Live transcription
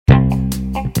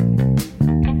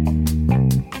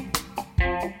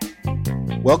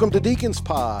Welcome to Deacon's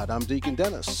Pod. I'm Deacon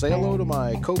Dennis. Say hello to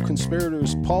my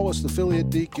co-conspirators, Paulist affiliate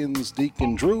deacons,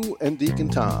 Deacon Drew and Deacon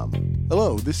Tom.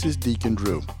 Hello, this is Deacon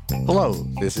Drew. Hello,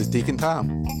 this is Deacon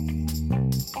Tom.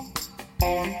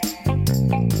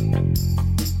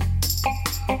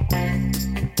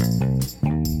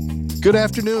 Good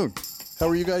afternoon. How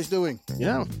are you guys doing?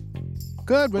 Yeah.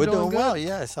 Good. We're doing good. well,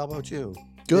 yes. How about you?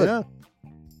 Good. Yeah.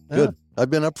 Good. I've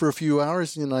been up for a few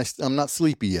hours and I'm not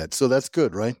sleepy yet, so that's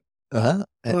good, right? Uh-huh.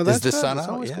 Well, Is that's the good. sun It's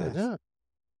out? always Yeah. good.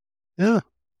 Yeah.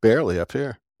 Barely up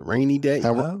here. Rainy day.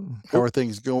 How Well, are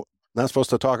things going? Not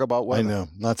supposed to talk about weather. I know.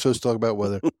 Not supposed to talk about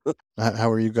weather. How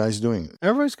are you guys doing?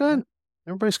 Everybody's good.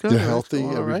 Everybody's good. You're Everything's healthy,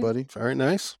 going all right. everybody? Very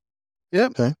nice.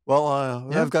 Yep. Okay. well,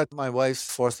 Yeah. I've got my wife's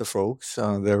foster folks.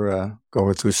 They're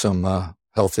going through some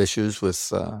health issues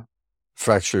with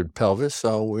fractured pelvis,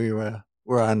 so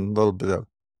we're on a little bit of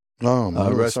Oh,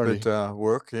 I'm really sorry. respite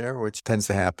work here, which tends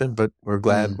to happen, but we're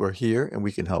glad we're here and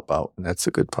we can help out, and that's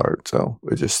a good part. So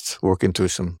we're just working through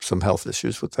some health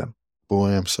issues with them.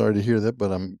 Boy, I'm sorry to hear that,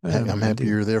 but I'm happy indeed.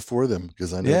 you're there for them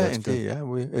because I know Yeah, that's good. indeed.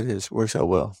 Yeah, it is. Works out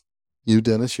well. You,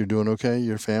 Dennis, you're doing okay?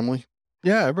 Your family?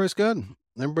 Yeah, everybody's good.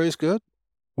 Everybody's good.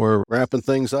 We're wrapping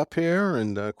things up here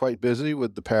and quite busy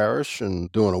with the parish and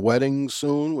doing a wedding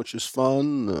soon, which is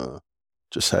fun.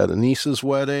 Just had a niece's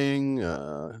wedding,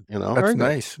 That's very good.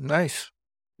 nice.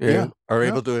 Yeah, Are yeah.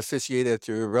 able to officiate at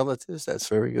your relatives. That's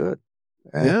very good.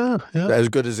 Yeah, As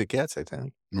good as it gets, I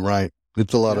think. Right.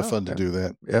 It's a lot of Yeah. fun to do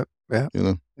that. Yep. You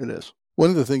know, it is. one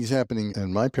of the things happening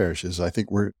in my parish is I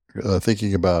think we're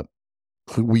thinking about.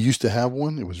 We used to have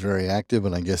one. It was very active,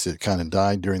 and I guess it kind of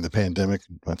died during the pandemic.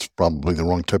 That's probably the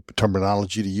wrong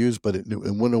terminology to use, but it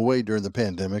went away during the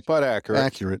pandemic. But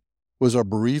accurate. Was our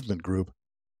bereavement group.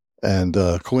 And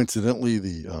coincidentally,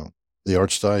 the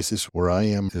Archdiocese where I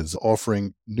am is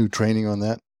offering new training on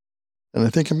that. And I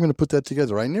think I'm going to put that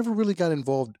together. I never really got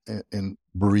involved in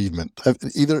bereavement. Have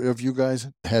either of you guys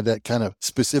had that kind of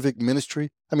specific ministry?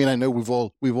 I mean, I know we've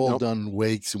all Nope. done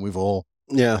wakes and we've all.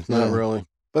 Yeah, not Yeah. really.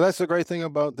 But that's the great thing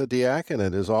about the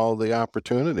diaconate is all the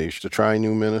opportunities to try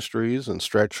new ministries and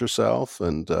stretch yourself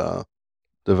and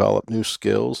develop new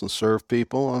skills and serve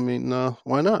people. I mean,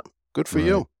 why not? Good for Right.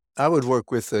 you. I would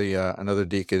work with another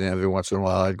deacon every once in a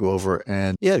while. I'd go over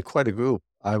and quite a group.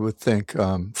 I would think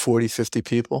 40, 50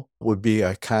 people would be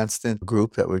a constant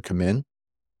group that would come in.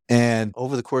 And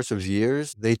over the course of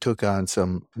years, they took on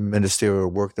some ministerial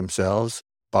work themselves,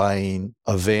 buying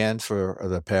a van for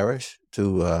the parish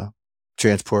to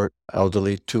transport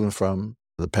elderly to and from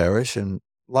the parish, and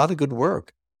a lot of good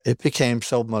work. It became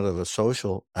somewhat of a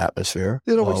social atmosphere.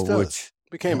 It always does. Which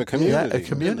Became a community. Yeah, a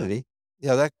community.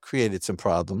 Yeah, that created some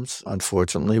problems,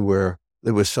 unfortunately, where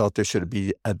it was felt there should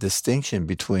be a distinction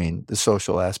between the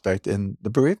social aspect and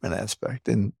the bereavement aspect.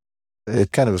 And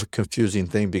it's kind of a confusing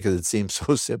thing because it seems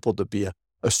so simple to be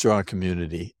a strong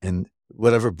community and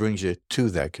whatever brings you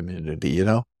to that community,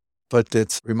 But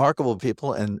it's remarkable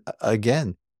people. And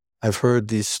again, I've heard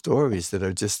these stories that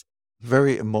are just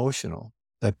very emotional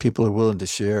that people are willing to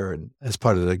share and as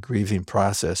part of the grieving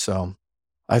process. So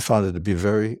I found it to be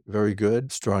very, very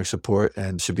good, strong support,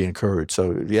 and should be encouraged.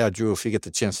 So, yeah, Drew, if you get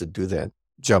the chance to do that,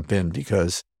 jump in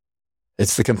because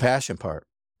it's the compassion part.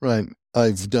 Right.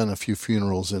 I've done a few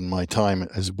funerals in my time,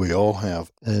 as we all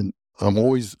have, and I'm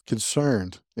always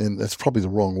concerned, and that's probably the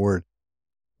wrong word,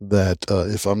 that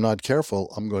if I'm not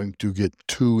careful, I'm going to get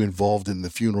too involved in the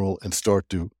funeral and start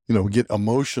to, get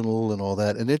emotional and all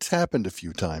that. And it's happened a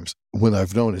few times when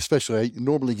I've known, especially I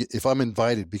normally get, if I'm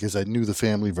invited, because I knew the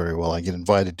family very well, I get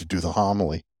invited to do the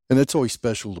homily. And it's always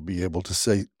special to be able to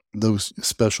say those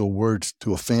special words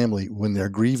to a family when they're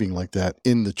grieving like that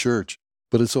in the church.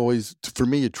 But it's always, for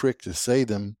me, a trick to say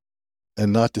them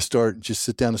and not to just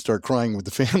sit down and start crying with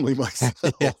the family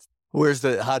myself. Yeah.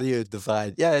 How do you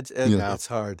divide? Yeah, it's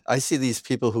hard. I see these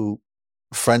people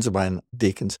friends of mine,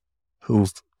 deacons,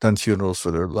 who've done funerals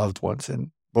for their loved ones,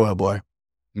 and boy, oh boy.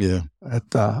 Yeah. I've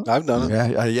done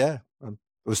it. Yeah. I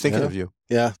was thinking of you.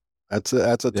 Yeah, that's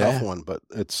a tough one, but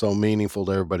it's so meaningful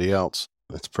to everybody else.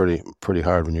 It's pretty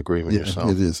hard when you're grieving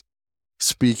yourself. It is.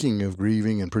 Speaking of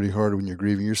grieving and pretty hard when you're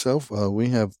grieving yourself, we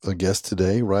have a guest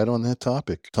today right on that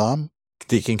topic. Tom?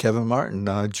 Deacon Kevin Martin,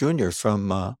 Jr.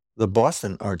 from the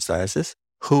Boston Archdiocese,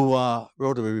 who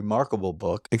wrote a remarkable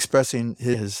book expressing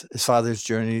his father's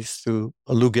journeys through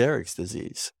Lou Gehrig's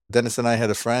disease. Dennis and I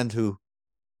had a friend who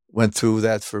went through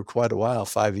that for quite a while,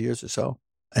 5 years or so.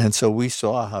 And so we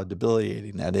saw how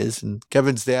debilitating that is. And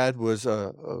Kevin's dad was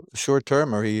a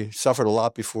short-termer. He suffered a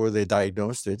lot before they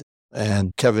diagnosed it.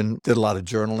 And Kevin did a lot of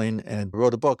journaling and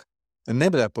wrote a book. The name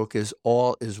of that book is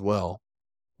All Is Well,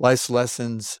 Life's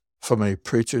Lessons from a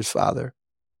Preacher's Father.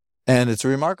 And it's a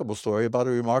remarkable story about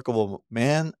a remarkable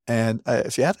man. And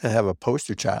if you had to have a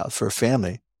poster child for a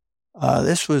family,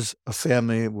 this was a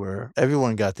family where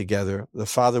everyone got together. The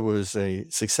father was a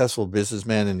successful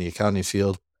businessman in the accounting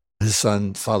field. His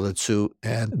son followed suit,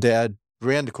 and Dad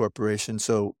ran the corporation,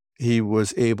 so he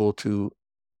was able to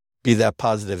be that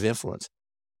positive influence.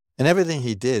 And everything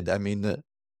he did, I mean, it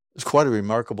was quite a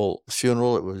remarkable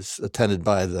funeral. It was attended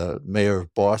by the mayor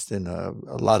of Boston, a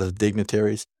lot of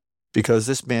dignitaries, because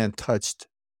this man touched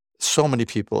so many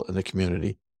people in the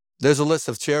community. There's a list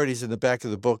of charities in the back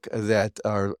of the book that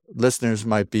our listeners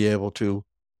might be able to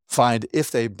find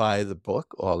if they buy the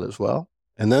book, All Is Well.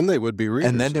 And then they would be readers.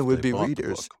 And then they would be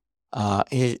readers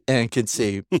and can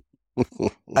see.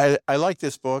 I like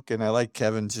this book, and I like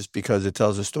Kevin just because it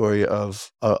tells a story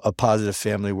of a positive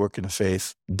family working the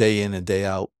faith day in and day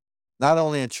out, not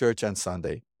only in church on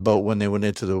Sunday, but when they went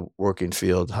into the working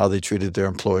field, how they treated their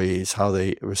employees, how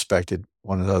they respected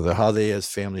one another, how they as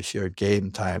family shared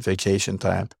game time, vacation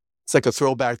time. It's like a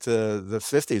throwback to the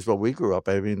 50s, when we grew up.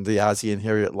 I mean, the Ozzie and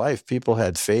Harriet life. People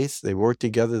had faith. They worked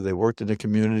together. They worked in the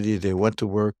community. They went to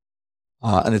work.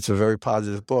 And it's a very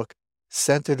positive book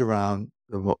centered around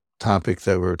the topic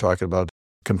that we were talking about,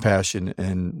 compassion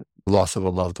and loss of a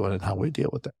loved one and how we deal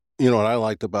with that. You know, what I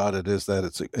liked about it is that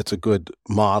it's a good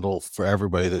model for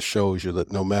everybody that shows you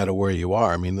that no matter where you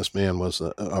are. I mean, this man was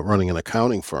running an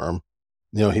accounting firm.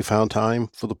 You know, he found time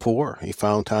for the poor. He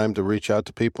found time to reach out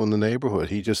to people in the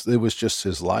neighborhood. It was just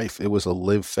his life. It was a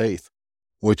live faith,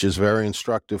 which is very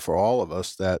instructive for all of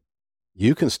us, that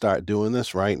you can start doing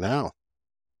this right now.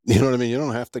 You know what I mean? You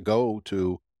don't have to go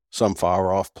to some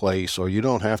far off place, or you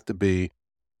don't have to be,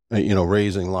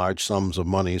 raising large sums of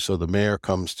money so the mayor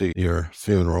comes to your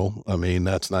funeral. I mean,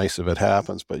 that's nice if it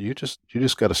happens, but you just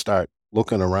got to start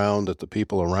looking around at the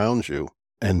people around you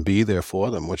and be there for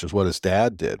them, which is what his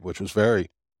dad did, which was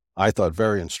I thought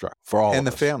very instructive for all and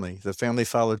of the us. The family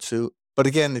followed suit. But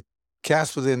again, it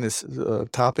cast within this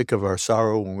topic of our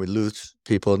sorrow when we lose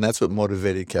people. And that's what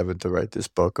motivated Kevin to write this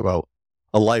book about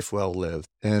a life well lived.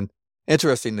 And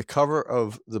interesting, the cover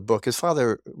of the book, his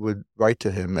father would write to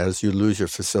him, as you lose your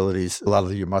facilities, a lot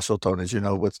of your muscle tone, as you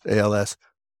know, with ALS.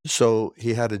 So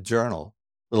he had a journal,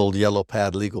 little yellow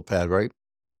pad, legal pad, right?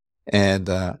 And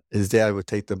his dad would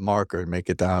take the marker and make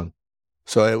it down.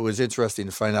 So it was interesting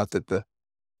to find out that the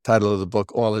title of the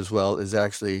book, All Is Well, is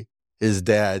actually his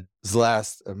dad's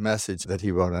last message that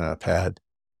he wrote on a pad.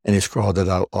 And he scrawled it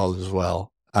out, All Is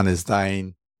Well, on his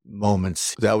dying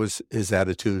moments. That was his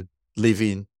attitude,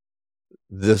 leaving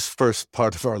this first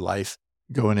part of our life,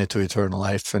 going into eternal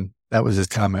life. And that was his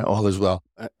comment, All Is Well.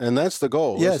 And that's the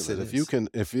goal. Yes, isn't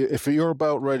it? If you're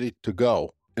about ready to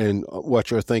go, and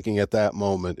what you're thinking at that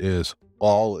moment is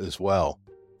all is well,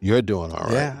 you're doing all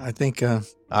right. Yeah, I think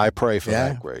I pray for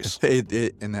that grace.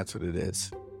 And that's what it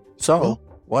is. So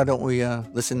why don't we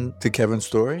listen to Kevin's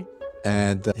story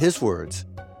and his words,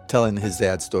 telling his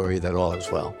dad's story that all is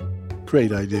well.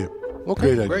 Great idea.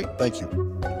 Okay, Great idea. Thank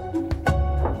you.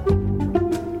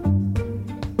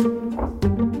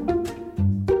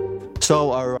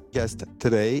 So our guest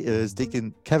today is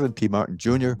Deacon Kevin P. Martin,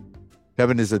 Jr.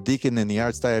 Kevin is a deacon in the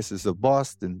Archdiocese of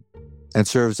Boston and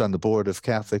serves on the board of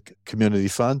Catholic Community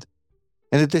Fund.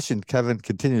 In addition, Kevin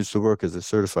continues to work as a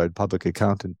certified public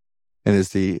accountant and is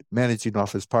the managing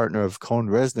office partner of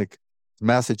Cohn-Resnick,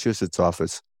 Massachusetts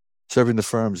office, serving the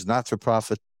firm's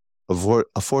not-for-profit,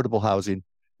 affordable housing,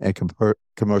 and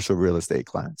commercial real estate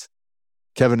clients.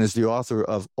 Kevin is the author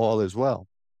of All Is Well,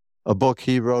 a book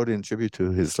he wrote in tribute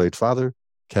to his late father,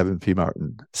 Kevin P.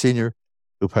 Martin, Sr.,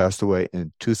 who passed away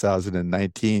in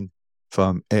 2019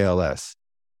 from ALS,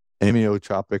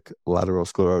 amyotrophic lateral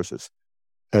sclerosis,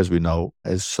 as we know,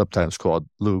 is sometimes called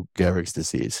Lou Gehrig's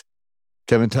disease.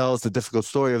 Kevin tells the difficult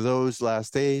story of those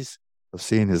last days of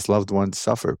seeing his loved ones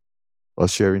suffer, while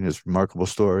sharing his remarkable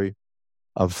story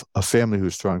of a family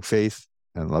whose strong faith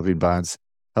and loving bonds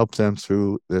helped them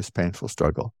through this painful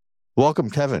struggle.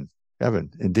 Welcome, Kevin. Kevin,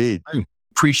 indeed. I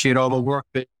appreciate all the work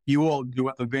that you all do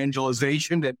with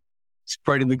evangelization and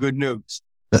spreading the good news.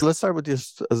 Let's start with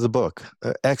the book.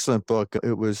 Excellent book.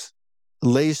 It was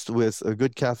laced with a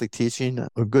good Catholic teaching,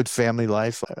 a good family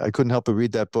life. I couldn't help but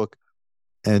read that book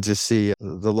and just see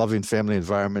the loving family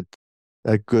environment,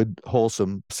 a good,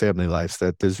 wholesome family life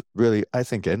that is really, I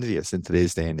think, envious in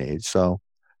today's day and age. So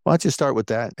why don't you start with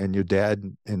that and your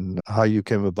dad and how you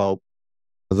came about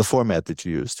the format that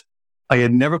you used? I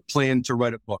had never planned to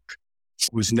write a book.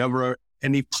 It was never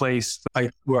any place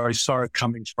where I saw it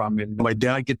coming from. And my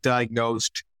dad got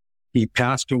diagnosed. He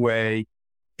passed away,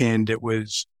 and it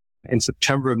was in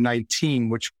September of 19,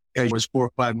 which was 4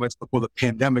 or 5 months before the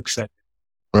pandemic set.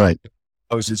 Right.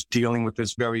 I was just dealing with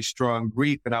this very strong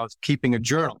grief, and I was keeping a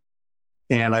journal.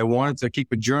 And I wanted to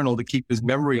keep a journal to keep his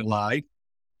memory alive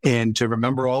and to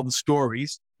remember all the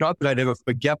stories. Not that I'd ever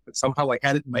forget, but somehow I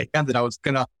had it in my head that I was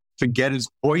going to forget his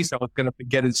voice. I was going to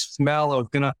forget his smell. I was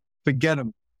going to forget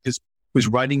him. Just was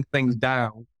writing things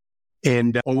down.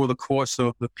 And over the course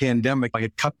of the pandemic, I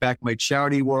had cut back my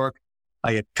charity work.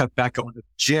 I had cut back on the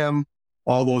gym,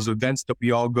 all those events that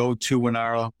we all go to in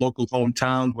our local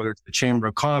hometown, whether it's the Chamber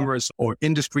of Commerce or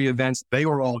industry events, they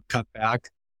were all cut back.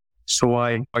 So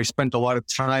I spent a lot of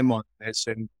time on this.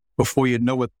 And before you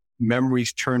know it,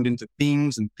 memories turned into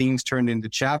themes and themes turned into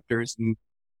chapters and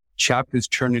chapters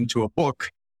turned into a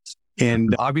book.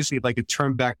 And obviously, if I could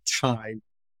turn back time,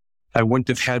 I wouldn't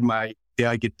have had my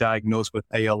dad get diagnosed with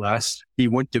ALS. He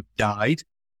wouldn't have died.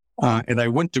 And I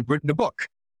wouldn't have written a book.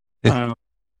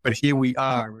 But here we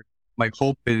are. My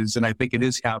hope is, and I think it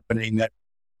is happening, that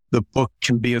the book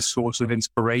can be a source of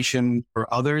inspiration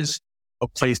for others, a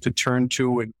place to turn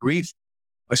to in grief,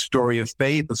 a story of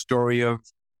faith, a story of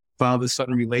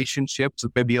father-son relationships,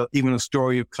 maybe even a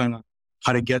story of kind of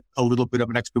how to get a little bit of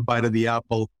an extra bite of the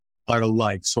apple out of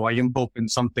life. So I am hoping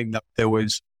something that there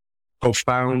was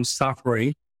profound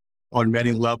suffering on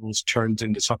many levels turns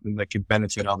into something that can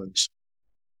benefit others.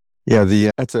 Yeah,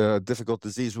 that's a difficult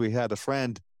disease. We had a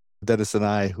friend, Dennis and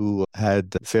I, who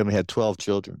family had 12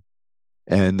 children.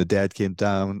 And the dad came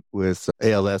down with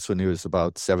ALS when he was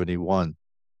about 71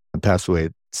 and passed away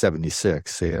at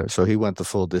 76. Yeah. So he went the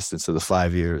full distance of the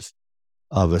 5 years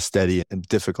of a steady and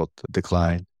difficult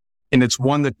decline. And it's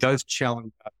one that does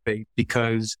challenge our faith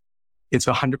because it's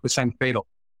 100% fatal,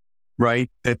 right?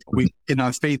 That in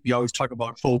our faith, we always talk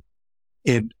about hope.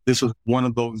 And this is one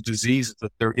of those diseases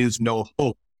that there is no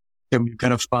hope. And we've got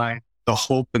to find the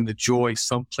hope and the joy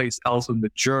someplace else in the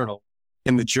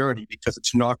journey, because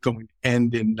it's not going to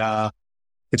end in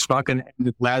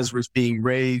Lazarus being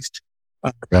raised.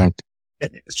 Right.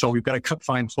 So we've got to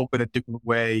find hope in a different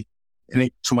way. And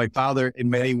so my father, in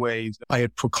many ways, I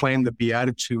had proclaimed the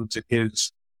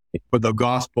Beatitudes for the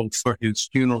gospel for his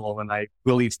funeral. And I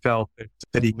really felt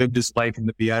that he lived his life in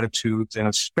the Beatitudes, and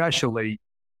especially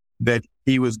that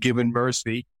he was given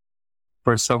mercy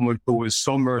for someone who was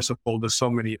so merciful to so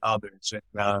many others.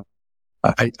 And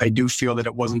I do feel that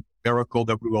it wasn't the miracle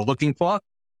that we were looking for.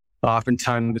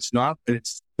 Oftentimes it's not, but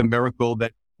it's the miracle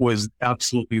that was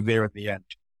absolutely there in the end.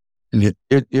 And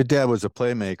your dad was a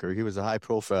playmaker. He was a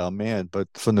high-profile man, but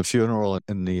from the funeral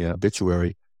and the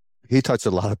obituary, he touched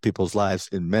a lot of people's lives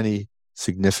in many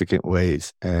significant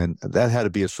ways. And that had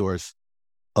to be a source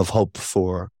of hope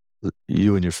for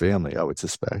you and your family, I would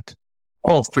suspect.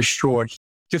 Oh, for sure.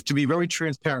 Just to be very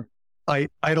transparent, I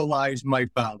idolized my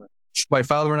father. My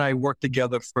father and I worked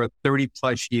together for 30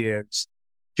 plus years,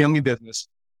 family business.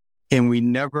 And we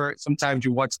never, sometimes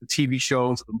you watch the TV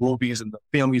shows, the movies, and the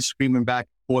families screaming back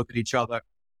and forth at each other.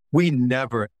 We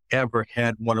never, ever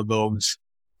had one of those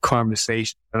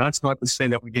conversations. And that's not to say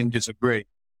that we didn't disagree.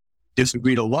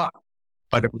 Disagreed a lot,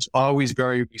 but it was always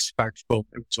very respectful.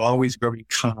 It was always very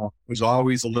calm. It was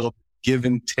always a little give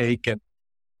and take, and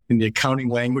in the accounting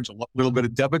language, a little bit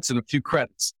of debits and a few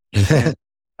credits. But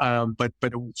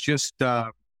it was just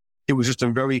a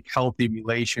very healthy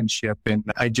relationship. And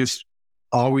I just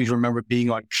always remember being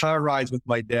on car rides with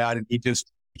my dad, and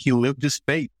he lived his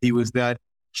faith. He was that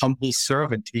humble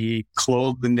servant. He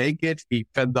clothed the naked. He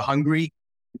fed the hungry.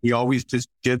 He always just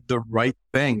did the right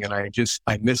thing. And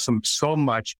I miss him so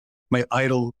much. My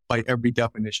idol by every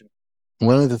definition.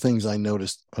 One of the things I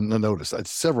noticed,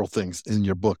 several things in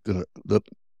your book that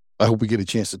I hope we get a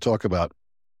chance to talk about.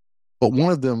 But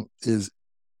one of them is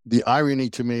the irony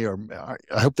to me, or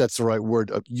I hope that's the right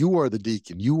word. You are the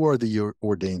deacon. You are the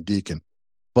ordained deacon.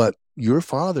 But your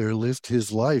father lived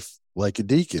his life like a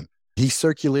deacon. He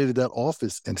circulated that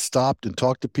office and stopped and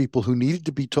talked to people who needed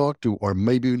to be talked to, or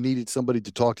maybe who needed somebody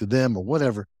to talk to them or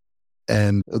whatever.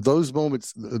 And those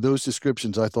moments, those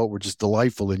descriptions I thought were just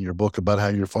delightful in your book about how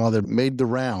your father made the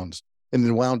rounds and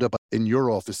then wound up in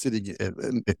your office sitting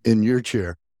in your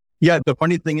chair. Yeah, the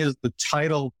funny thing is the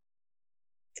title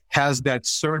has that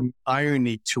certain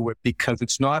irony to it because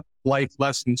it's not life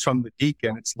lessons from the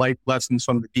deacon, it's life lessons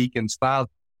from the deacon's father.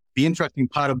 The interesting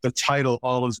part of the title,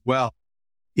 all as well,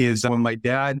 is when my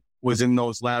dad was in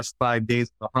those last 5 days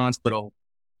at the hospital,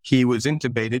 he was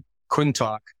intubated, couldn't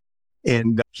talk,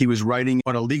 and he was writing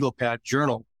on a legal pad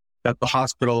journal that the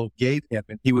hospital gave him.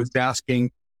 And he was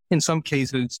asking, in some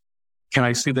cases, can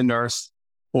I see the nurse,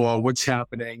 or what's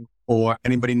happening, or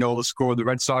anybody know the score of the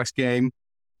Red Sox game?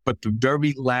 But the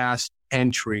very last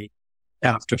entry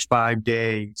after 5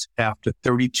 days, after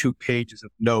 32 pages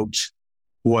of notes,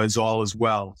 was all as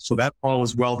well. So that all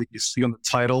as well that you see on the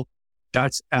title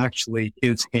that's actually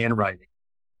his handwriting.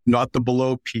 Not the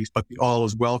below piece, but the all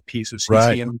is well piece is his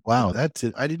Right. hand. Wow. That's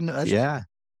it. I didn't know. Yeah.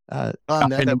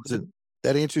 Tom, And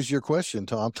that answers your question,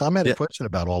 Tom. Tom had a Yeah. question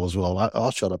about all as well.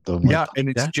 I'll shut up though. yeah, and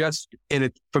it's Yeah. just, and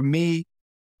it, for me,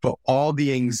 for all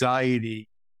the anxiety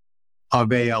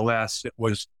of ALS, it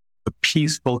was the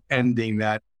peaceful ending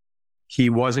that he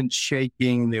wasn't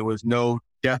shaking. There was no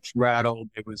death rattle.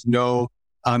 There was no,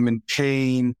 I'm in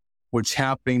pain. What's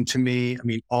happening to me? I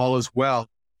mean, all is well.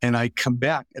 And I come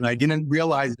back and I didn't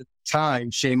realize at the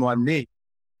time, shame on me,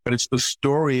 but it's the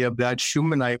story of that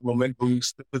Schumanite woman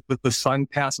who's, the son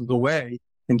passes away.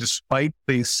 And despite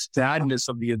the sadness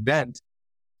of the event,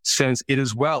 says, it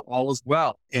is well, all is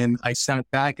well. And I sat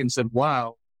back and said,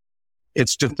 wow,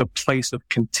 it's just a place of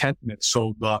contentment.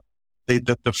 So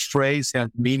the phrase has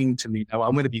meaning to me. Now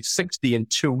I'm going to be 60 in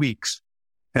 2 weeks.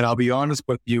 And I'll be honest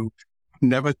with you,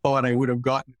 never thought I would have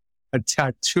gotten a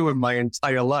tattoo in my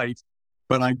entire life,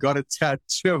 but I got a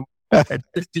tattoo at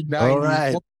 59. All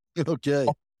right. Okay.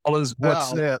 All is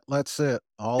well. Let's sit.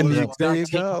 All In is the well. There you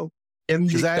exact- go. in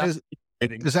the Is that exact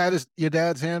handwriting. Is that your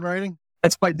dad's handwriting?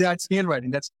 That's my dad's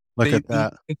handwriting. That's Look the, at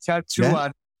that. The tattoo Yeah.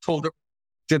 on told her,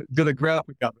 did a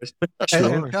graphic of it.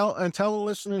 And tell the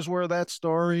listeners where that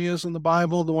story is in the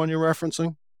Bible, the one you're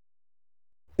referencing.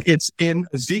 It's in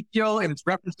Ezekiel and it's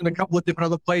referenced in a couple of different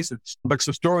other places. But it's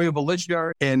the story of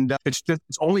Elijah, and it's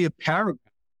only a paragraph.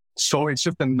 So it's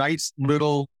just a nice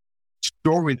little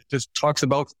story that just talks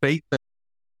about faith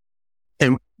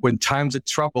and when times are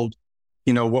troubled,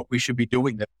 what we should be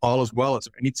doing, that all is well. Is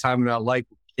there any time in our life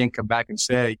we can't come back and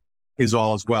say is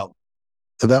all is well?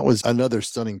 So that was another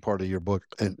stunning part of your book.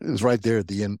 And it was right there at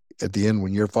the end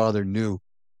when your father knew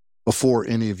before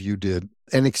any of you did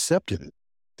and accepted it.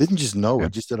 Didn't just know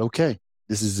it, just said, okay,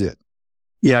 this is it.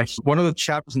 Yeah. One of the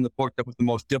chapters in the book that was the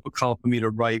most difficult for me to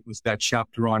write was that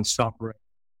chapter on suffering.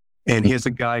 And here's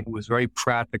a guy who was very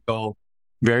practical,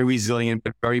 very resilient,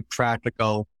 but very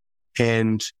practical,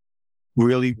 and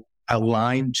really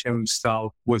aligned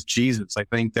himself with Jesus. I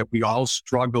think that we all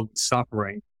struggle with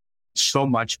suffering so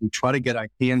much. We try to get our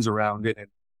hands around it. And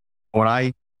when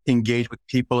I engage with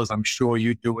people, as I'm sure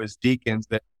you do as deacons,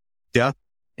 that death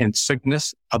and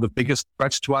sickness are the biggest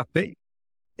threats to our faith.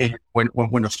 And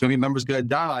when a family member's going to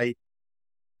die,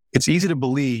 it's easy to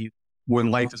believe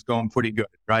when life is going pretty good,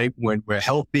 right? When we're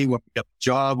healthy, when we got the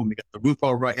job, when we got the roof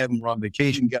over our head, when we're on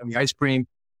vacation, getting the ice cream.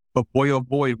 But boy, oh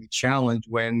boy, we challenge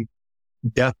when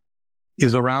death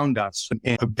is around us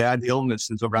and a bad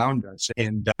illness is around us.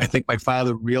 And I think my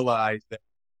father realized that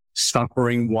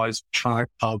suffering was part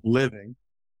of living,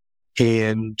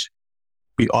 and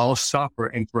we all suffer.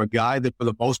 And for a guy that for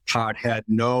the most part had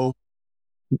not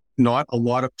a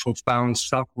lot of profound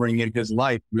suffering in his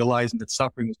life, realizing that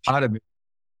suffering was part of it.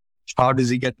 How does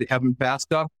he get to heaven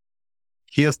faster?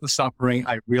 Here's the suffering.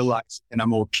 I realize, and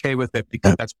I'm okay with it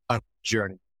because that's part of the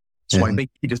journey. So I think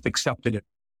he just accepted it.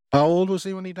 How old was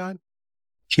he when he died?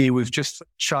 He was just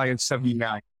shy of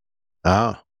 79.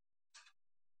 Ah.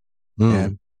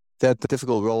 And that the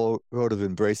difficult road of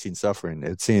embracing suffering,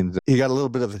 it seems you got a little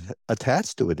bit of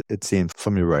attached to it, it seems,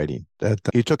 from your writing, that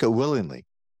you took it willingly.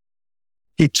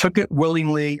 He took it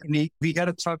willingly, and he had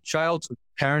a tough childhood.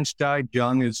 Parents died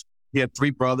young. He had 3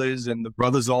 brothers, and the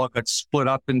brothers all got split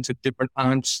up into different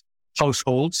aunts'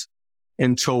 households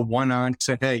until one aunt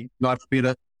said, hey, not for me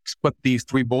to split these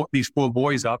 4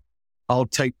 boys up. I'll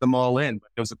take them all in. But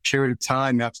there was a period of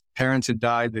time after parents had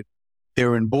died that they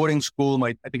were in boarding school.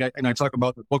 I talk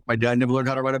about the book, my dad never learned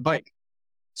how to ride a bike.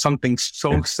 Something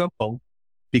so simple,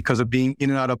 because of being in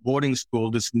and out of boarding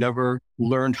school, just never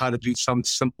learned how to do some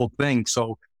simple thing.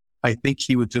 So I think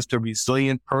he was just a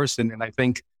resilient person. And I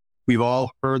think we've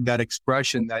all heard that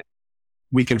expression that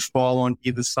we can fall on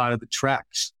either side of the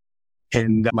tracks.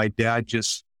 And my dad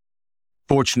just,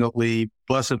 fortunately,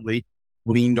 blessedly,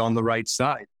 leaned on the right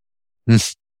side.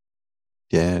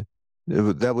 Yeah.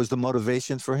 That was the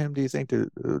motivation for him, do you think?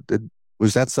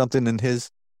 Was that something in his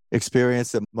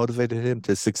experience that motivated him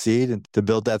to succeed and to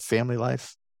build that family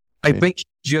life? I think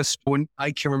just when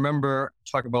I can remember,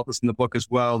 talk about this in the book as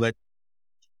well, that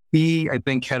he, I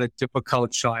think, had a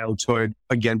difficult childhood,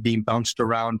 again, being bounced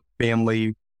around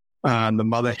family. The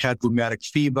mother had rheumatic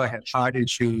fever, had heart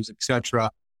issues,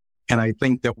 etc. And I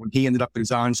think that when he ended up at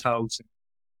his aunt's house,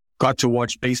 got to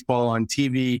watch baseball on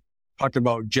TV, talked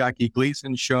about Jackie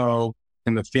Gleason's show,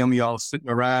 and the family all sitting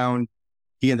around,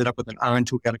 he ended up with an aunt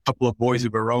who had a couple of boys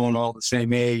of her own, all the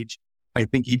same age. I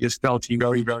think he just felt he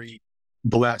very, very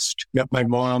blessed. Met my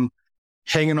mom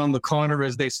hanging on the corner,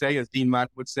 as they say, as Dean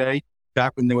Martin would say,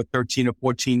 back when they were 13 or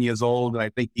 14 years old. And I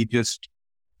think he just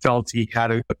felt he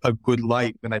had a good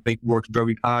life. And I think worked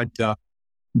very hard to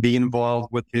be involved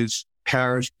with his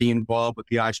parish, be involved with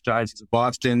the Archdiocese of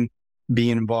Boston,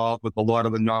 be involved with a lot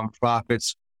of the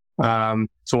nonprofits.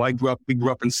 So we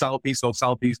grew up in Southeast. So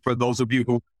Southeast, for those of you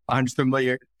who aren't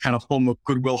familiar, kind of home of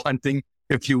Goodwill Hunting,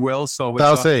 if you will. So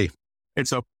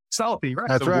it's a Southie, right?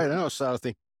 That's right. I know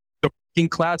Southie. The working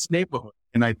class neighborhood.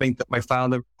 And I think that my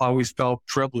father always felt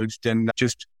privileged and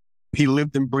just, he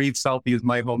lived and breathed Southie as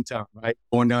my hometown, right?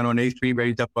 Born down on A Street,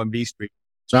 raised up on B Street.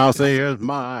 Southie is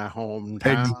my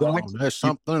hometown. Exactly. There's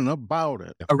something about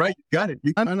it. All right, you got it.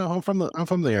 I know. I'm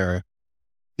from the area.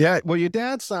 Yeah. Well, your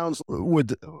dad sounds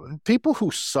with people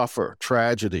who suffer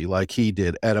tragedy like he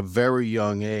did at a very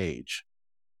young age.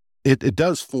 It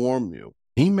does form you.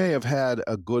 He may have had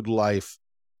a good life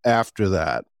after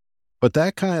that, but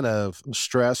that kind of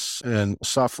stress and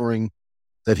suffering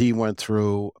that he went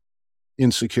through,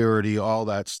 insecurity, all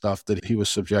that stuff that he was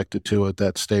subjected to at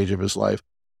that stage of his life,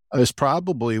 is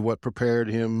probably what prepared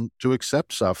him to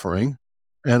accept suffering.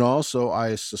 And also,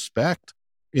 I suspect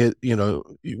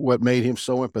what made him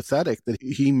so empathetic, that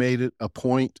he made it a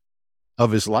point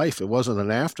of his life. It wasn't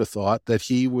an afterthought that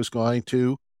he was going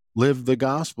to live the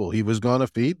gospel. He was going to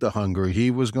feed the hungry.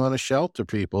 He was going to shelter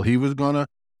people. He was going to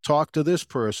talk to this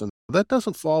person. That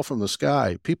doesn't fall from the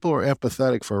sky. People are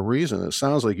empathetic for a reason. It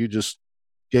sounds like you just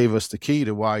gave us the key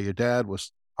to why your dad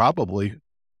was probably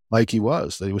like he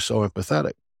was, that he was so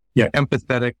empathetic. Yeah,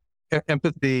 empathetic.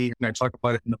 Empathy, and I talk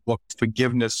about it in the book,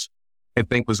 forgiveness, I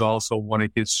think, was also one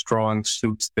of his strong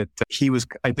suits. That he was,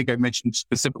 I think I mentioned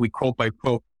specifically, quote by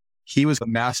quote, he was a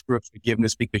master of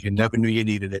forgiveness because you never knew you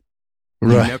needed it.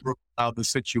 Right. You never allowed the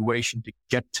situation to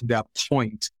get to that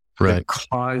point that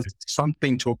caused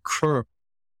something to occur.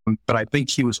 But I think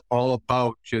he was all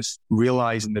about just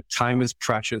realizing that time is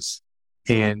precious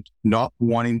and not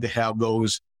wanting to have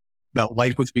that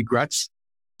life with regrets.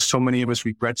 So many of us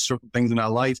regret certain things in our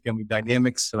life, family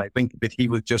dynamics. And I think that he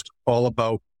was just all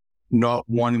about not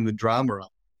wanting the drama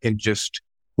and just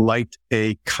liked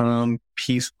a calm,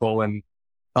 peaceful, and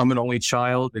I'm an only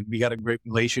child and we had a great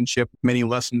relationship, many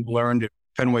lessons learned at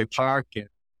Fenway Park. And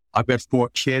I've got 4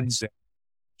 kids. And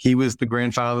he was the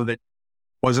grandfather that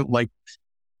wasn't like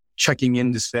checking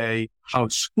in to say,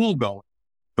 how's school going?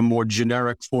 The more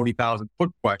generic 40,000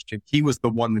 foot question. He was the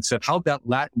one that said, how'd that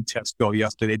Latin test go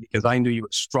yesterday? Because I knew you were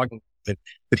struggling with it.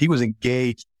 But he was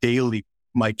engaged daily with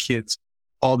my kids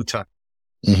all the time.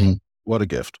 Mm-hmm. What a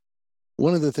gift.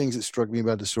 One of the things that struck me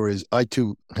about the story is I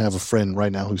too have a friend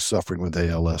right now who's suffering with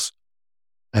ALS.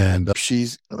 And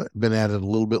she's been at it a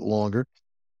little bit longer.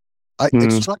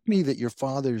 It struck me that your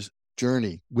father's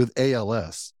journey with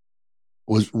ALS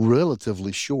was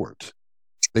relatively short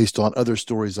based on other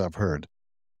stories I've heard.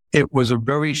 It was a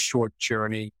very short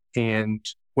journey. And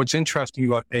what's interesting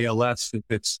about ALS is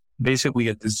it's basically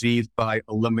a disease by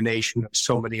elimination of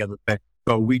so many other things.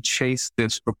 So we chased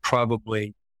this for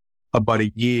probably about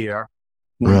a year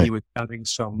when he was having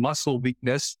some muscle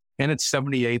weakness. And at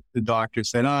 78, the doctor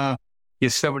said, you're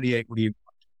 78, what do you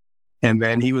want? And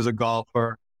then he was a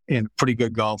golfer and a pretty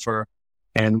good golfer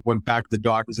and went back to the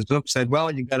doctors and said, well,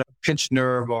 you got a pinched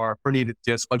nerve or herniated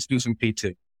disc. Let's do some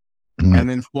PT. And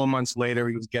then 4 months later,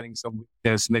 he was getting some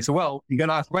weakness. And they said, well, you got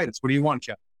arthritis. What do you want,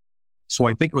 Jeff? So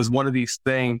I think it was one of these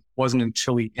things. It wasn't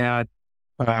until he had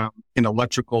an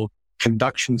electrical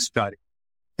conduction study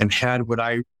and had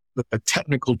the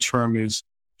technical term is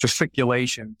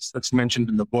fasciculations. That's mentioned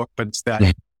in the book, but it's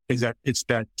that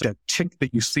tick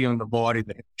that you see on the body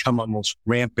that had become almost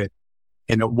rampant.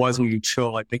 And it wasn't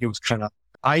until I think it was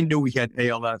I knew he had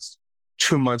ALS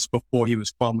 2 months before he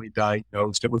was formally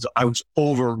diagnosed. I was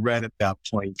overread at that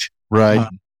point. Right.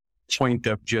 Point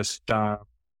of just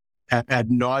ad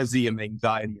nauseum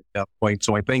anxiety at that point.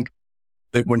 So I think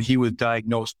that when he was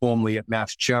diagnosed formally at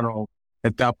Mass General,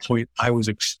 at that point, I was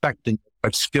expecting it,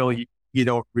 but still you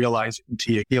don't realize it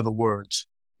until you hear the words.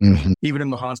 Mm-hmm. Even in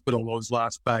the hospital those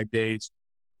last 5 days,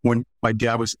 when my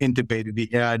dad was intubated, he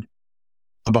had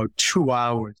about 2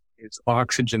 hours. His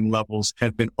oxygen levels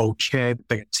had been okay.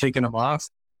 They had taken him off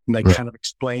and they kind of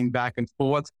explained back and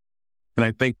forth. And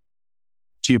I think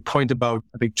to your point about,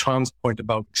 I think Tom's point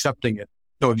about accepting it,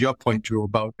 your point, Drew,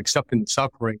 about accepting the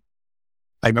suffering,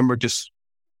 I remember just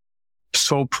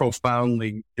so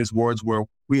profoundly his words were,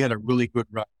 we had a really good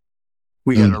run.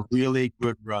 We had a really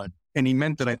good run. And he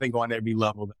meant that, I think, on every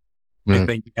level. I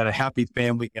think we had a happy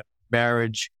family, had a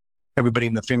marriage. Everybody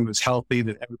in the family was healthy,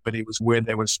 that everybody was where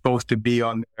they were supposed to be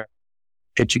on their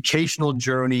educational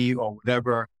journey or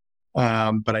whatever.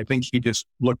 But I think he just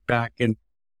looked back and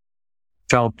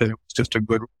felt that it was just a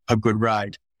good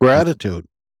ride. Gratitude.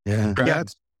 Yeah.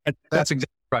 That's exactly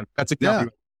right. That's exactly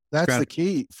right. That's the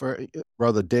key for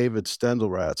Brother David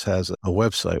Stendelratz has a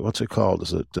website. What's it called?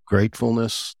 Is it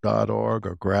gratefulness.org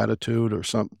or gratitude or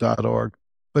something.org?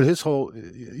 But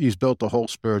he's built the whole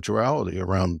spirituality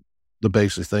around the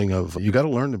basic thing of you got to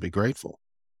learn to be grateful.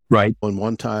 Right. And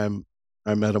one time,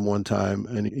 I met him one time,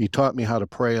 and he taught me how to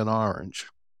pray an orange.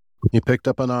 He picked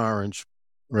up an orange,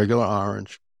 regular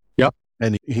orange. Yep.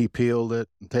 And he peeled it,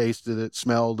 tasted it,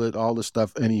 smelled it, all this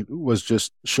stuff. And he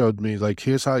showed me, like,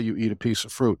 here's how you eat a piece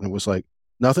of fruit. And it was like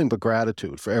nothing but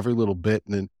gratitude for every little bit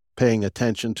and then paying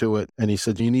attention to it. And he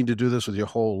said, you need to do this with your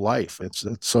whole life.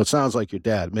 So it sounds like your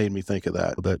dad made me think of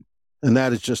that. And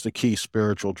that is just a key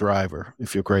spiritual driver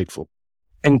if you're grateful.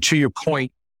 And to your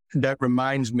point, that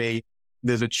reminds me,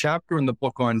 there's a chapter in the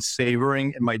book on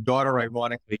savoring. And my daughter,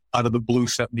 ironically, out of the blue,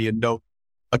 sent me a note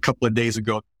a couple of days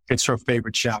ago. It's her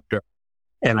favorite chapter.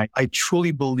 And I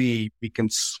truly believe we can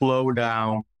slow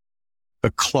down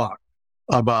the clock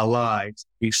of our lives.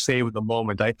 We savor the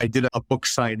moment. I did a book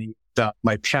signing at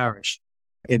my parish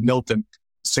in Milton,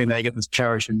 St. Agatha's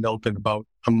Parish in Milton about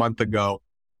a month ago.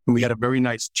 And we had a very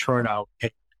nice turnout.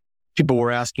 And people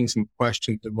were asking some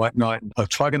questions and whatnot, and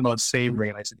talking about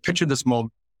savoring. And I said, picture this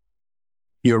moment.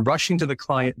 You're rushing to the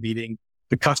client meeting,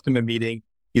 the customer meeting.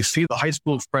 You see the high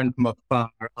school friend from afar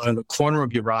on the corner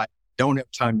of your eye. Don't have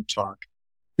time to talk.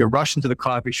 You're rushing to the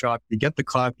coffee shop. You get the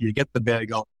coffee, you get the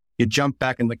bagel, you jump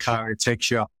back in the car. And it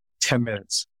takes you 10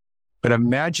 minutes. But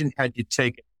imagine had you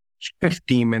taken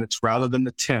 15 minutes rather than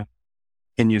the 10,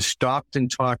 and you stopped and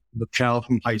talked to the pal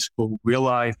from high school,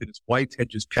 realized that his wife had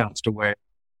just passed away.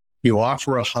 You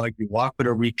offer a hug, you offer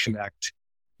to reconnect.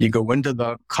 You go into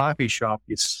the coffee shop,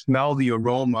 you smell the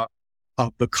aroma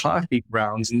of the coffee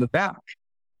grounds in the back.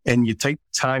 And you take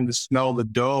the time to smell the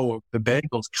dough of the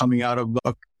bagels coming out of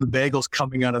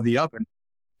the oven,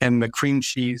 and the cream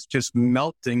cheese just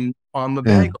melting on the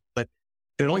bagel. But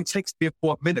it only takes 3 or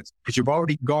 4 minutes because you've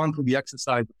already gone through the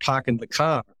exercise of parking the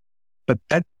car. But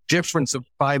that difference of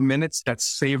 5 minutes, that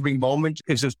savory moment,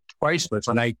 is just priceless.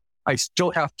 And I still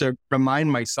have to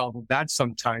remind myself of that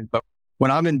sometimes. But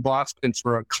when I'm in Boston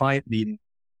for a client meeting,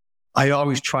 I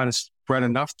always try to spread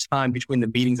enough time between the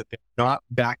meetings that they're not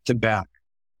back to back,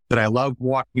 that I love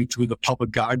walking through the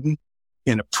public garden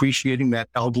and appreciating that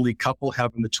elderly couple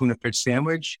having the tuna fish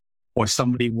sandwich, or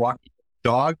somebody walking the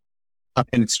dog.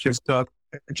 And it's just a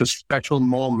special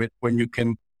moment when you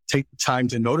can take the time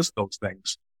to notice those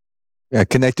things. Yeah,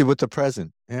 connected with the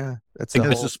present. Yeah, that's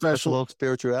a special little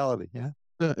spirituality. Yeah.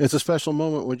 It's a special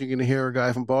moment when you're going to hear a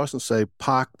guy from Boston say,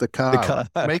 park the car,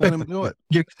 making him do it.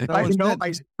 I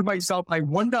said to myself, I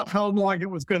wonder how long it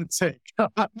was going to take.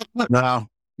 No.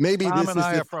 Maybe Tom this and is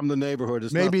I are from the neighborhood.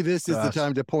 Maybe this is the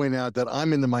time to point out that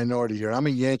I'm in the minority here. I'm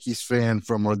a Yankees fan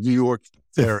from a New York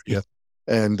area.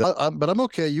 And but I'm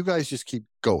okay. You guys just keep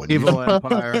going. Evil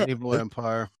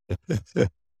Empire.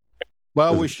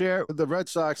 Well, we share the Red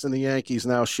Sox and the Yankees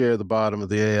now share the bottom of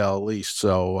the AL East,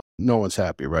 so no one's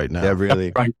happy right now. Yeah,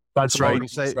 really. Right. That's right.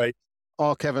 That's right.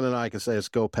 All Kevin and I can say is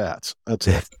go Pats. That's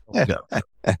it.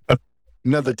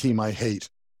 Another team I hate.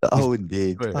 Oh,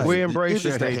 indeed. We embrace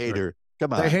You're your just a hatred. hater.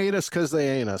 Come on. They hate us because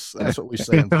they ain't us. That's what we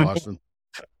say in Boston.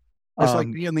 It's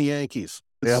like being the Yankees.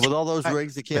 Yeah, with all those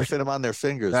rings, they can't fit them on their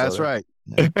fingers. That's so right.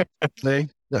 Yeah. See?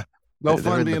 No They're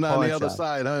fun in the being on pawn the other shop.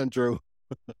 side, huh, Drew?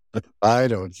 I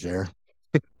don't care.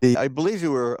 I believe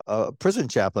you were a prison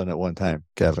chaplain at one time,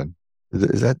 Kevin.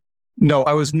 Is that? No,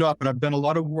 I was not, but I've done a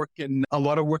lot of work in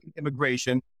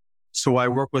immigration. So I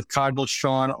work with Cardinal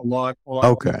Sean a lot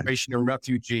of immigration and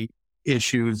refugee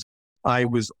issues. I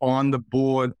was on the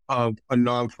board of a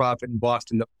nonprofit in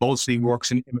Boston that mostly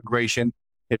works in immigration.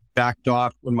 It backed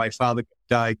off when my father got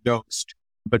diagnosed,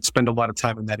 but spent a lot of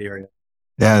time in that area.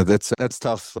 Yeah, that's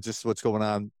tough. Just what's going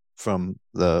on from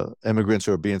the immigrants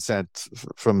who are being sent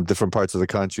from different parts of the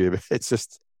country. It's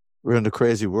just, we're in a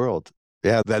crazy world.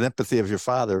 Yeah, that empathy of your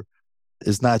father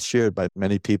is not shared by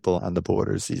many people on the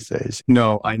borders these days.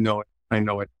 No, I know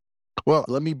it. Well,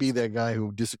 let me be that guy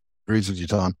who disagrees with you,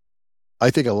 Tom. I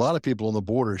think a lot of people on the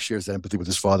border shares empathy with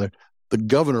his father. The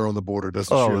governor on the border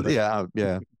doesn't share that.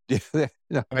 Yeah.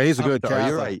 He's a good Sorry, Catholic.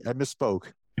 you're right. I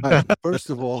misspoke.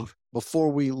 First of all, before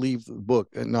we leave the book,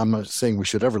 and I'm not saying we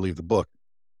should ever leave the book.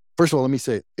 First of all, let me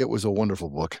say it was a wonderful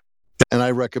book. And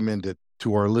I recommend it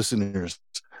to our listeners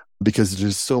because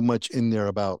there's so much in there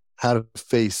about how to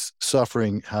face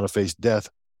suffering, how to face death,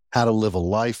 how to live a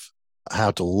life,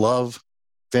 how to love,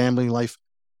 family life.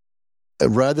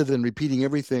 Rather than repeating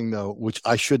everything, though, which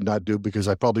I should not do because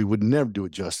I probably would never do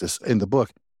it justice in the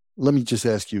book, let me just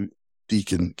ask you,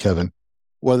 Deacon Kevin,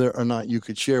 whether or not you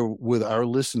could share with our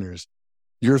listeners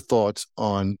your thoughts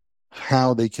on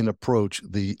how they can approach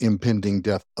the impending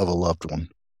death of a loved one.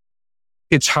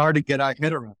 it's hard to get our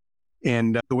head around.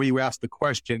 And the way you ask the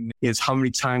question is, how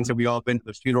many times have we all been to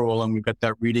the funeral and we've got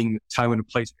that reading, time and a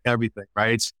place for everything,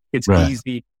 right? It's Right.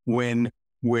 easy when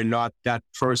we're not that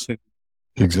person.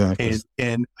 Exactly.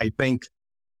 And I think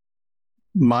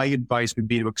my advice would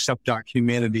be to accept our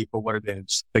humanity for what it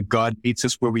is, that God meets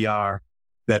us where we are,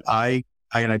 that I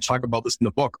talk about this in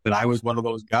the book, that I was one of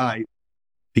those guys,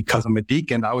 because I'm a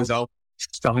deacon, I was out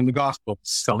selling the gospel,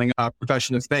 selling our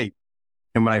profession of faith.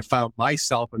 And when I found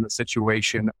myself in the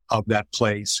situation of that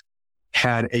place,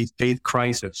 had a faith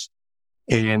crisis.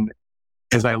 And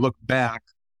as I look back,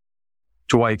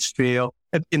 do I fail?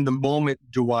 In the moment,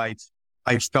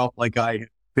 I felt like I had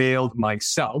failed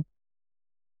myself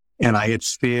and I had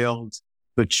failed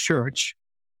the church.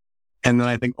 And then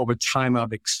I think over time,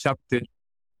 I've accepted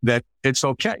that it's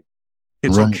okay.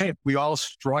 It's Right. okay. We all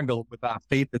struggle with our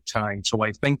faith at times. So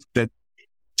I think that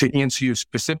to answer your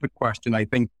specific question, I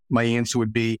think my answer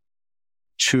would be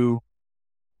to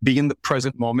be in the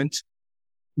present moment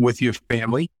with your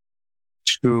family,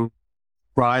 to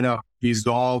try to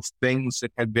resolve things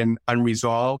that had been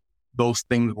unresolved. Those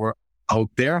things were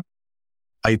out there.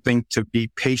 I think to be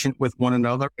patient with one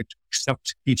another and to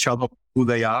accept each other for who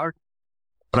they are.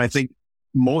 But I think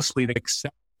mostly to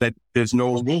accept that there's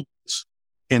no rules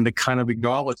and to kind of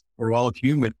acknowledge we're all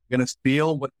human. You're going to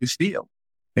feel what you feel.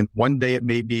 And one day it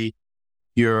may be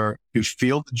you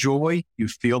feel the joy, you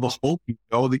feel the hope, you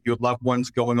know that your loved one's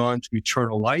going on to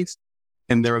eternal life.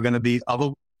 And there are going to be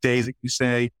other days that you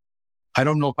say, I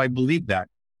don't know if I believe that,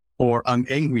 or I'm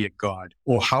angry at God,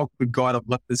 or how could God have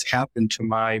let this happen to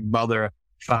my mother,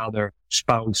 father,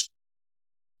 spouse,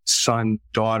 son,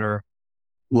 daughter,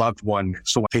 loved one.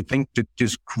 So I think that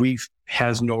this grief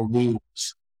has no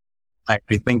rules. I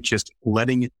think just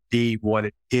letting it be what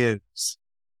it is.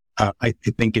 I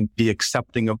think and be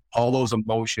accepting of all those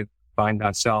emotions, find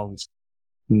ourselves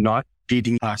not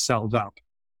beating ourselves up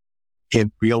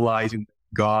and realizing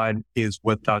that God is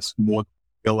with us more than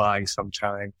we realize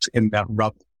sometimes in that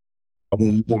rub.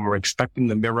 When we're expecting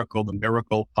the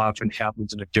miracle often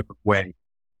happens in a different way.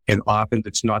 And often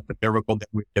it's not the miracle that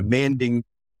we're demanding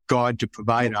God to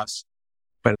provide us,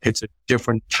 but it's a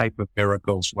different type of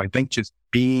miracle. So I think just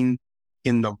being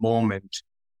in the moment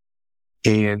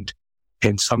and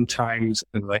sometimes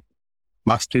like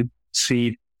mustard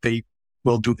seed, they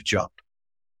will do the job.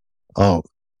 Oh,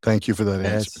 thank you for that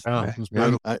Yes. answer.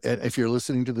 Yeah. If you're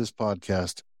listening to this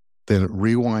podcast, then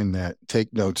rewind that,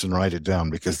 take notes and write it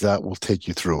down, because that will take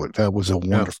you through it. That was a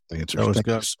wonderful answer. that was Thank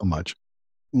you good. so much.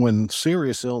 When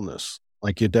serious illness,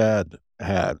 like your dad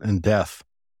had, and death,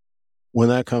 when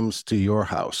that comes to your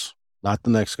house, not the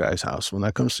next guy's house, when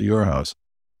that comes to your house,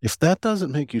 if that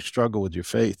doesn't make you struggle with your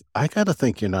faith, I got to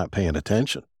think you're not paying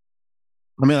attention.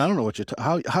 I mean, I don't know what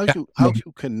how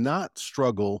you cannot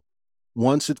struggle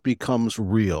once it becomes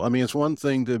real. I mean, it's one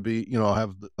thing to be,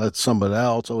 have let somebody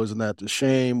else, oh, isn't that the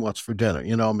shame? What's for dinner?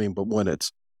 You know what I mean? But when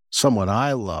it's someone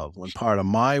I love, when part of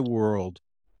my world,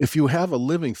 if you have a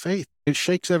living faith, it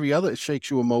shakes it shakes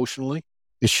you emotionally.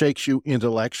 It shakes you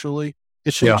intellectually.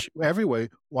 It shakes you every way.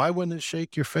 Why wouldn't it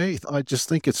shake your faith? I just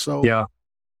think it's so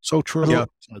true. Yeah.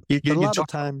 But a lot of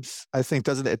times, I think,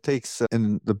 it takes,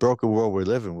 in the broken world we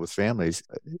live in with families,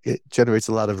 it generates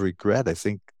a lot of regret. I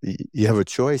think you have a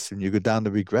choice and you go down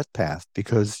the regret path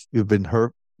because you've been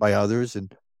hurt by others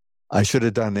and I should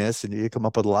have done this. And you come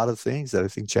up with a lot of things that I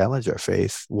think challenge our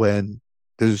faith when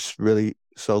there's really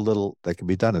so little that can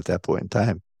be done at that point in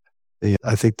time.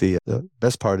 I think the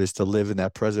best part is to live in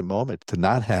that present moment, to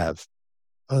not have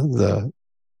the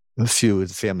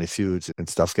family feuds and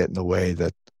stuff get in the way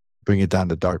that bring you down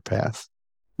the dark path.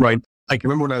 Right. I can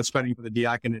remember when I was studying for the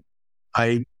diaconate,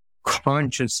 I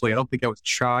consciously, I don't think I was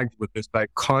charged with this, but I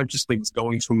consciously was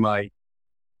going through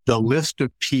the list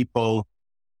of people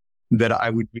that I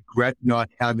would regret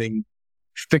not having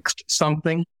fixed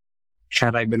something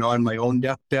had I been on my own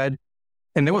deathbed.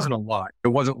 And there wasn't a lot. It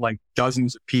wasn't like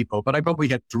dozens of people, but I probably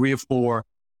had 3 or 4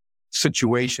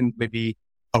 situations, maybe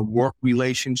a work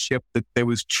relationship that there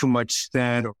was too much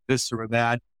said or this or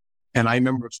that. And I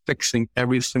remember fixing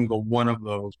every single one of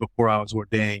those before I was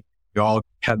ordained. We all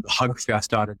had the hug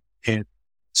fest out of it.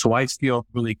 So I feel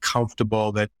really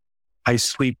comfortable that I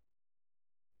sleep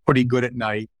pretty good at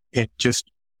night and just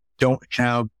don't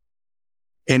have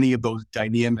any of those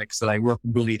dynamics that I work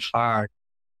really hard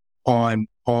on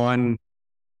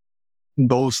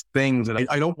those things. And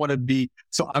I don't want to be,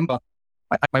 so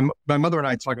my mother and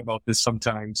I talk about this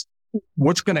sometimes.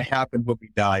 What's going to happen when we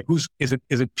die? Is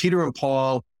it Peter and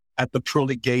Paul at the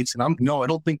pearly gates? And no, I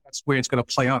don't think that's where it's going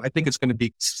to play out. I think it's going to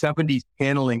be 70s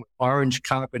paneling, orange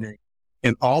carpeting,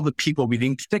 and all the people we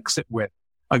didn't fix it with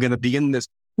are going to be in this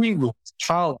 3 rooms,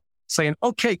 tall, saying,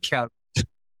 okay, Kevin,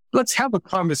 let's have a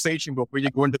conversation before you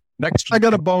go into the next. I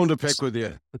got a bone to pick with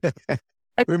you.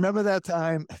 Remember that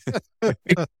time?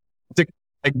 The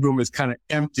room is kind of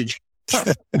empty.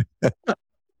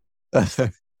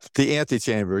 The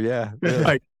antechamber, yeah.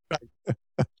 Right.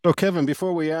 So, Kevin,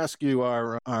 before we ask you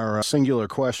our singular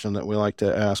question that we like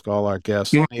to ask all our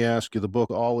guests, let me ask you the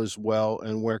book All Is Well,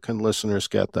 and where can listeners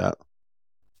get that?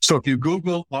 So if you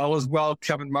Google All Is Well,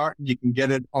 Kevin Martin, you can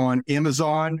get it on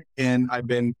Amazon. And I've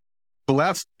been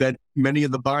blessed that many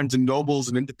of the Barnes and Nobles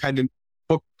and independent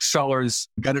booksellers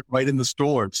got it right in the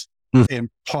stores. And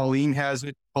Pauline has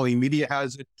it, Pauline Media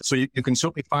has it. So you can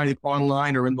certainly find it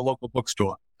online or in the local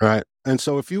bookstore. Right. And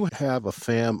so if you have a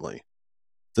family,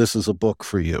 this is a book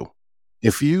for you.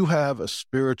 If you have a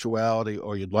spirituality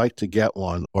or you'd like to get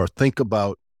one or think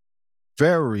about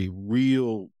very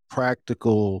real,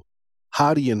 practical,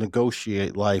 how do you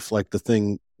negotiate life, like the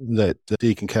thing that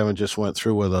Deacon Kevin just went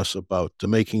through with us about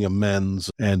making amends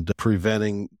and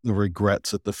preventing the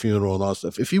regrets at the funeral and all that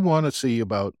stuff. If you want to see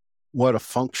about what a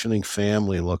functioning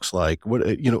family looks like,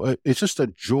 it's just a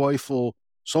joyful,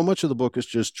 so much of the book is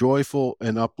just joyful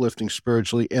and uplifting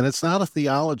spiritually. And it's not a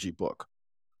theology book.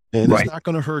 And Right. It's not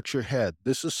going to hurt your head.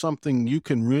 This is something you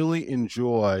can really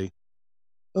enjoy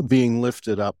being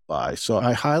lifted up by. So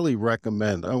I highly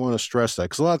recommend, I want to stress that,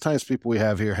 because a lot of times people we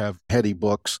have here have heady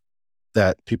books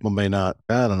that people may not,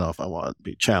 I don't know if I want to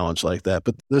be challenged like that,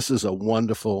 but this is a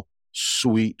wonderful,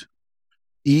 sweet,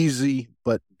 easy,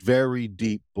 but very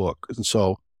deep book. And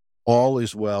so All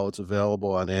Is Well, it's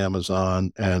available on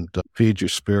Amazon, and feed your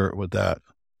spirit with that.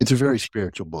 It's a very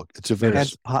spiritual book. It's a very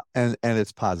and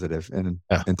it's positive in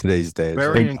today's day.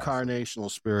 Very incarnational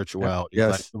spirituality.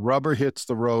 Yes. Like the rubber hits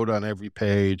the road on every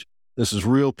page. This is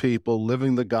real people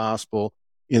living the gospel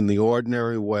in the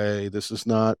ordinary way. This is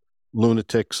not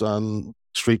lunatics on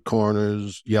street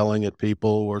corners yelling at people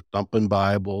or thumping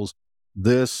Bibles.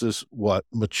 This is what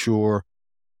mature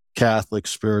Catholic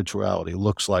spirituality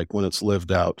looks like when it's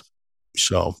lived out.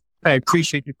 So I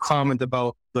appreciate your comment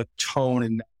about the tone,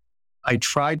 and I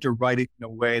tried to write it in a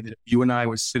way that if you and I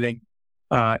were sitting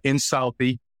in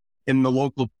Southie in the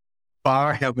local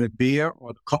bar having a beer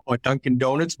or Dunkin'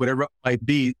 Donuts, whatever it might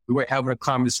be, we were having a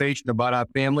conversation about our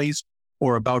families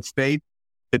or about faith,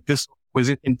 that this was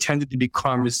intended to be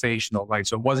conversational, right?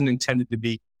 So it wasn't intended to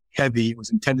be heavy. It was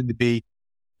intended to be,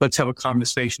 let's have a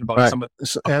conversation about some of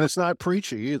and it's not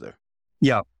preachy either.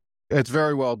 Yeah. It's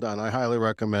very well done. I highly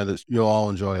recommend it. You'll all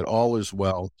enjoy it. All Is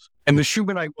Well. And the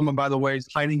Shumanite woman, by the way, is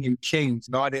hiding in Kings,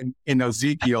 not in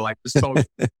Ezekiel. Like so.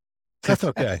 That's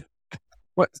okay.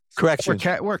 Correction.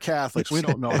 We're Catholics. We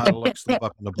don't know how to look the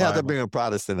book in the Bible. Now they're being a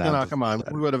Protestant out. Come on.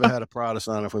 We would have had a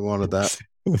Protestant on if we wanted that.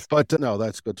 But no,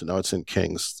 that's good to know. It's in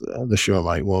Kings, the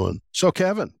Shumanite woman. So,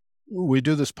 Kevin, we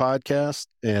do this podcast,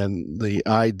 and the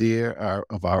idea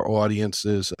of our audience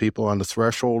is people on the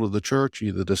threshold of the church,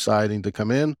 either deciding to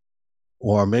come in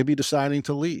or maybe deciding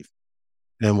to leave.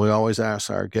 And we always ask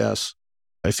our guests,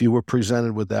 if you were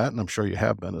presented with that, and I'm sure you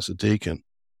have been as a deacon,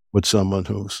 with someone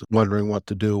who's wondering what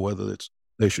to do, whether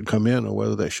they should come in or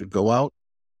whether they should go out,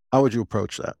 how would you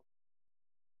approach that?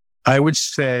 I would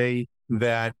say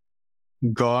that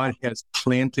God has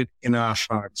planted in our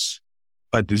hearts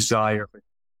a desire,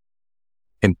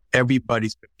 and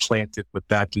everybody's been planted with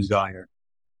that desire.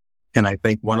 And I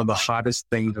think one of the hardest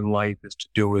things in life is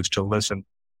to listen.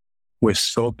 We're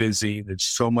so busy. There's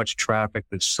so much traffic.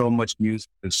 There's so much music.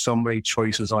 There's so many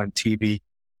choices on TV.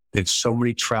 There's so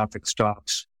many traffic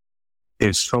stops.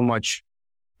 There's so much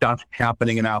stuff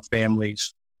happening in our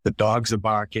families. The dogs are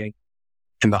barking.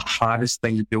 And the hardest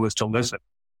thing to do is to listen.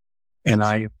 And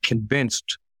I am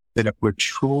convinced that if we're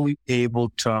truly able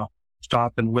to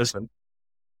stop and listen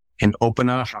and open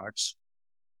our hearts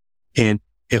and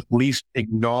at least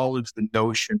acknowledge the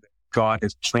notion that God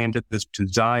has planted this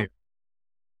desire,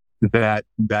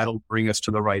 that'll bring us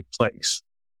to the right place.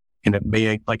 And it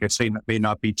may, like I say, it may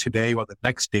not be today or the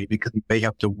next day, because we may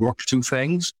have to work through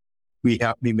things. We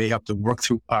may have to work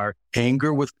through our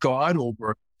anger with God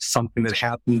over something that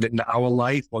happened in our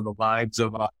life or the lives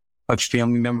of a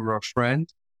family member or a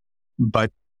friend.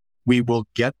 But we will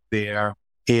get there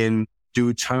in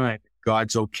due time.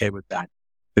 God's okay with that.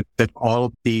 That all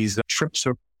of these trips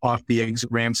are off the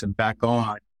exit ramps and back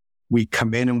on. We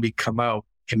come in and we come out.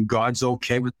 And God's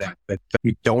okay with that. That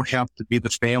we don't have to be the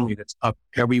family that's up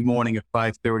every morning at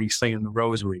 5:30 saying the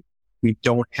rosary. We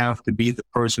don't have to be the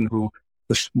person who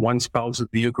the one spouse is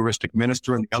the Eucharistic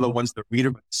minister and the other one's the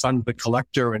reader, but the son's the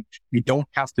collector. And we don't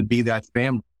have to be that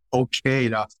family. Okay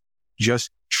to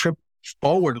just trip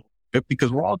forward a little bit,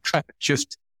 because we're all kind of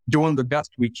just doing the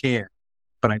best we can.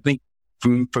 But I think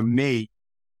for me,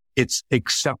 it's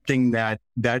accepting that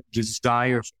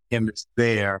desire for him is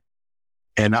there,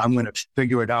 and I'm going to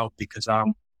figure it out because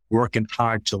I'm working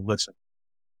hard to listen.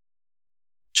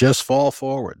 Just fall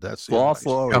forward. That's the Fall advice.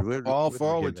 forward. Fall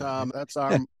forward, Tom. That's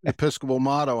our Episcopal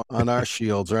motto on our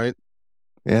shields, right?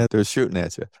 Yeah, they're shooting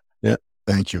at you. Yeah.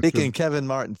 Thank you. Deacon Kevin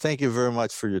Martin, thank you very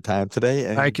much for your time today.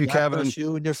 And Thank you, God Kevin. bless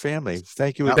you and your family.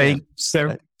 Thank you Yeah. again.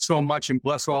 Thanks so much, and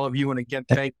bless all of you. And again,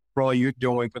 thank you for all you're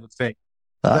doing for the faith.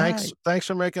 All Thanks. right. Thanks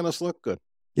for making us look good.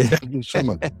 Yeah. Thank you so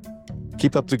much.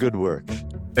 Keep up the good work.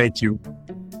 Thank you.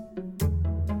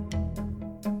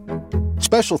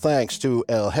 Special thanks to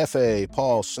El Jefe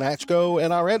Paul Snatchko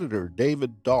and our editor,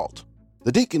 David Dalt.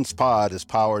 The Deacon's Pod is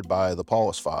powered by the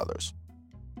Paulist Fathers.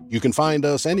 You can find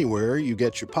us anywhere you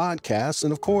get your podcasts,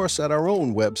 and of course at our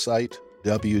own website,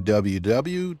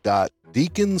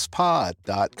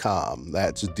 www.deaconspod.com.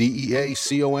 That's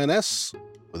DEACONS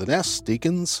with an S,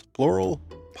 Deacons, plural,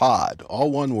 pod,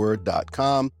 all one word,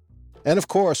 .com. And of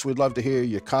course, we'd love to hear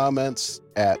your comments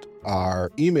at our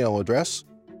email address,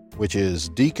 which is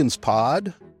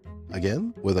deaconspod,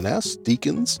 again, with an S,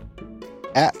 deacons,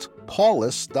 at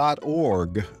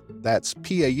paulist.org. That's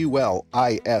PAULIST.org.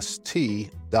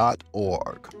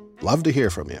 Love to hear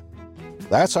from you.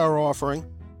 That's our offering.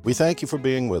 We thank you for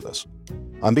being with us.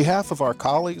 On behalf of our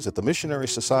colleagues at the Missionary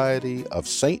Society of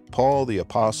St. Paul the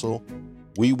Apostle,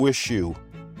 we wish you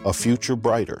a future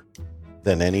brighter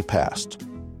than any past.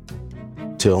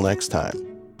 Till next time.